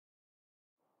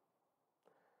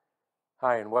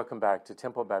Hi, and welcome back to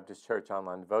Temple Baptist Church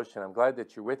Online Devotion. I'm glad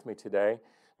that you're with me today.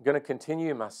 I'm going to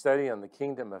continue my study on the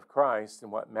kingdom of Christ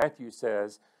and what Matthew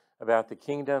says about the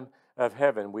kingdom of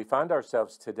heaven. We find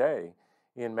ourselves today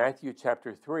in Matthew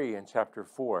chapter 3 and chapter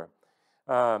 4.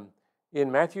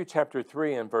 In Matthew chapter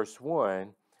 3 and verse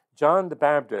 1, John the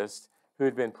Baptist, who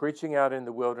had been preaching out in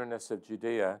the wilderness of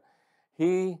Judea,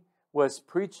 he was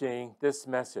preaching this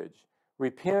message: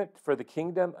 repent, for the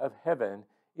kingdom of heaven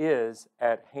is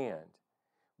at hand.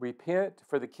 Repent,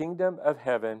 for the kingdom of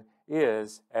heaven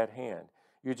is at hand.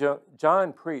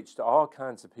 John preached to all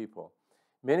kinds of people.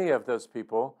 Many of those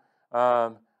people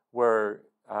were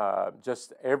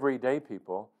just everyday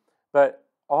people, but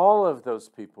all of those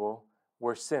people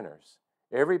were sinners.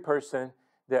 Every person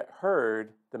that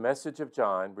heard the message of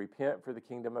John, repent for the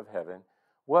kingdom of heaven,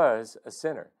 was a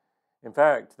sinner. In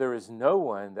fact, there is no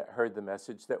one that heard the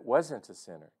message that wasn't a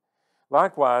sinner.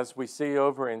 Likewise, we see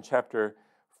over in chapter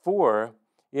 4,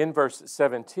 in verse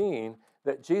 17,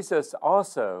 that Jesus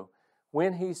also,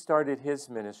 when he started his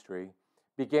ministry,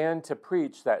 began to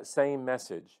preach that same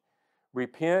message: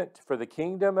 repent, for the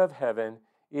kingdom of heaven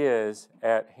is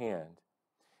at hand.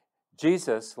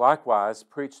 Jesus, likewise,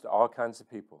 preached to all kinds of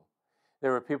people.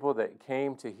 There were people that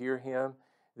came to hear him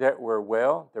that were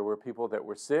well. There were people that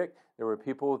were sick. There were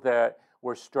people that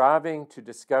were striving to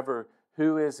discover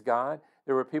who is God.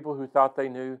 There were people who thought they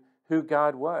knew who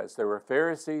God was. There were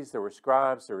Pharisees, there were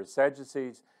scribes, there were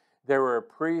Sadducees, there were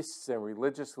priests and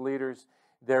religious leaders,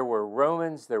 there were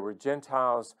Romans, there were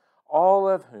Gentiles, all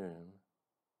of whom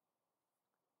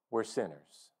were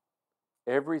sinners.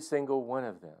 Every single one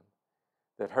of them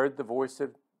that heard the voice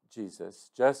of Jesus,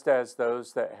 just as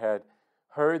those that had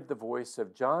heard the voice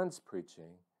of John's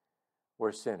preaching,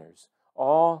 were sinners.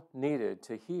 All needed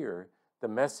to hear the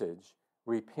message: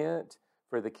 repent,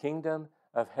 for the kingdom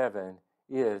of heaven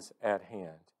is at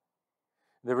hand.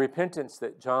 The repentance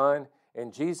that John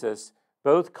and Jesus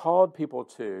both called people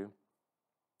to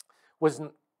was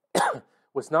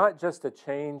not just a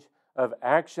change of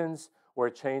actions or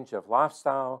a change of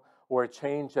lifestyle or a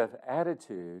change of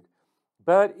attitude,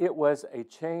 but it was a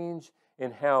change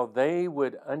in how they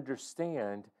would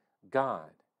understand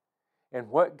God and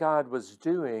what God was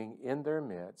doing in their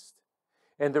midst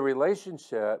and the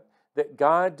relationship that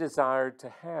God desired to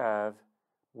have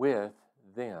with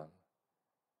them.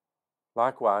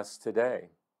 Likewise,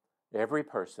 today, every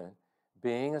person,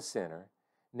 being a sinner,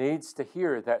 needs to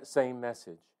hear that same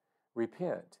message: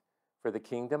 repent, for the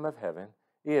kingdom of heaven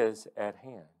is at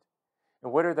hand.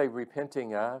 And what are they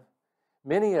repenting of?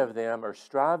 Many of them are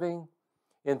striving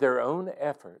in their own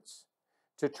efforts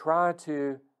to try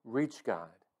to reach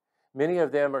God. Many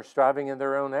of them are striving in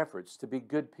their own efforts to be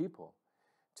good people,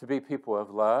 to be people of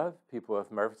love, people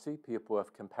of mercy, people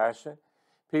of compassion,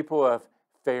 people of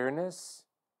fairness.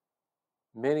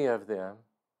 Many of them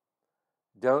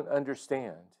don't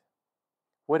understand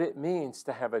what it means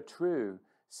to have a true,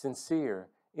 sincere,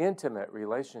 intimate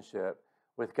relationship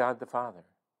with God the Father.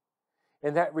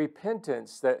 And that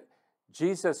repentance that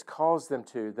Jesus calls them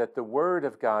to, that the Word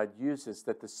of God uses,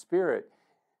 that the Spirit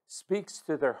speaks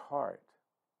to their heart,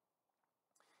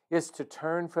 is to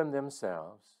turn from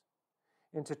themselves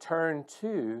and to turn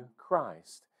to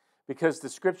Christ. Because the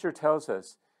Scripture tells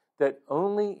us that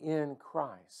only in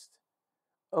Christ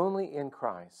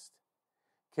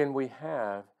can we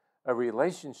have a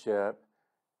relationship,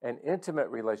 an intimate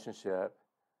relationship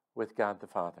with God the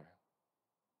Father.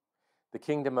 The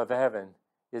kingdom of heaven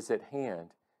is at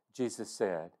hand, Jesus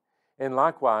said. And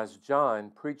likewise,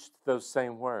 John preached those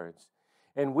same words.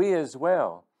 And we as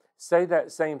well say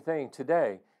that same thing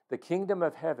today. The kingdom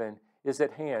of heaven is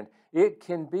at hand. It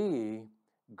can be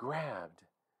grabbed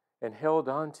and held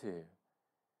onto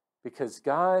because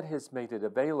God has made it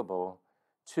available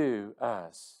to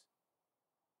us.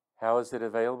 How is it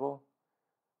available?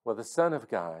 Well, the Son of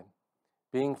God,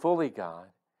 being fully God,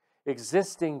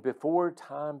 existing before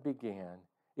time began,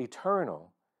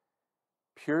 eternal,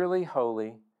 purely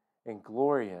holy, and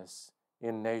glorious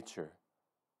in nature,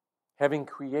 having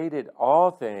created all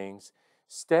things,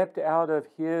 stepped out of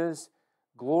his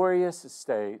glorious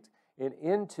estate and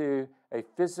into a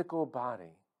physical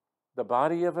body, the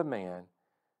body of a man,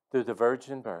 through the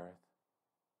virgin birth,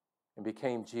 and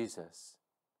became Jesus,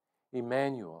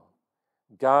 Emmanuel,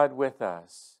 God with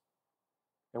us.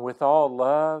 And with all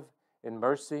love and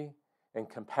mercy and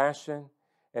compassion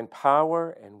and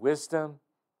power and wisdom,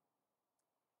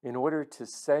 in order to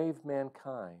save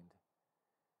mankind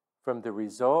from the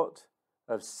result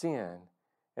of sin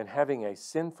and having a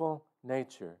sinful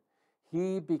nature,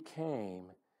 he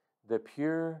became the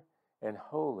pure and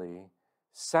holy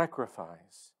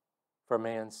sacrifice for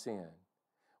man's sin.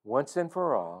 Once and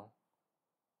for all,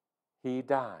 He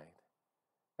died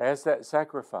as that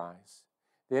sacrifice.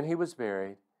 Then he was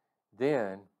buried.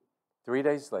 Then, 3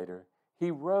 days later,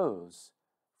 he rose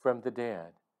from the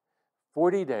dead.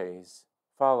 40 days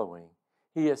following,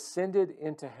 he ascended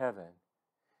into heaven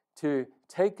to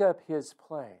take up his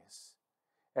place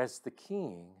as the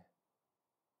king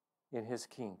in his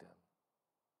kingdom.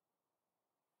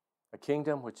 A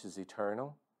kingdom which is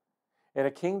eternal, and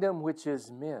a kingdom which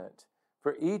is meant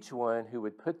for each one who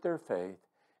would put their faith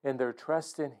and their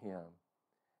trust in him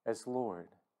as Lord,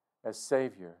 as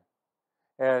Savior,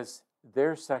 as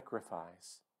their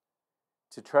sacrifice,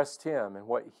 to trust him and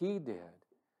what he did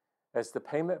as the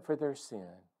payment for their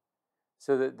sin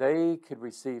so that they could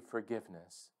receive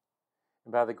forgiveness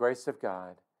and by the grace of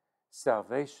God,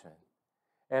 salvation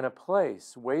and a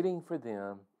place waiting for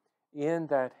them in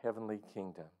that heavenly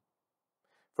kingdom.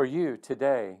 For you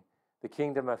today, the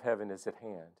kingdom of heaven is at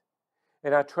hand.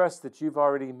 And I trust that you've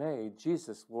already made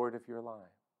Jesus Lord of your life.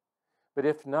 But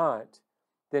if not,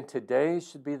 then today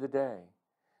should be the day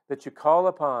that you call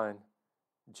upon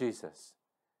Jesus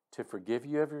to forgive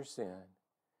you of your sin,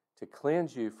 to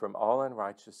cleanse you from all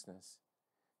unrighteousness,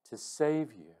 to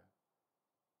save you,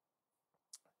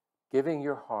 giving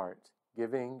your heart,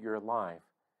 giving your life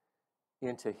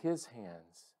into his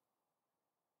hands.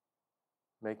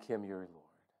 Make him your Lord.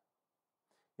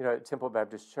 You know, at Temple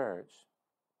Baptist Church,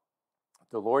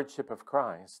 the Lordship of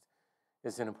Christ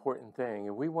is an important thing,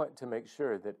 and we want to make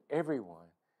sure that everyone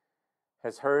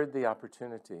has heard the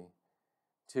opportunity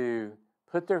to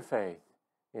put their faith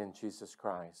in Jesus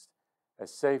Christ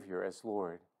as Savior, as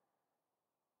Lord,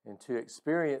 and to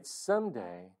experience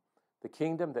someday the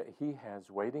kingdom that he has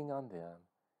waiting on them,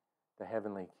 the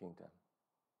heavenly kingdom.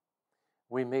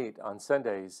 We meet on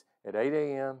Sundays at 8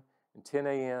 a.m. and 10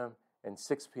 a.m. and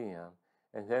 6 p.m.,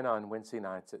 and then on Wednesday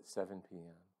nights at 7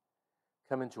 p.m.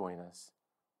 Come and join us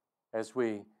as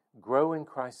we grow in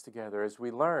Christ together, as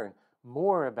we learn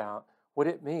more about what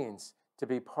it means to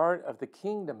be part of the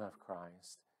kingdom of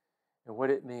Christ and what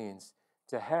it means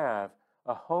to have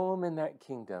a home in that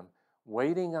kingdom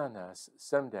waiting on us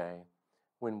someday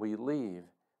when we leave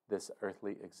this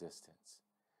earthly existence.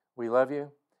 We love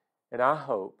you, and I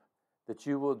hope that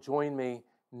you will join me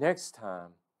next time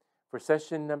for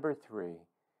session number 3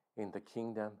 in the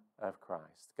kingdom of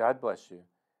Christ. God bless you,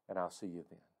 and I'll see you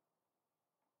then.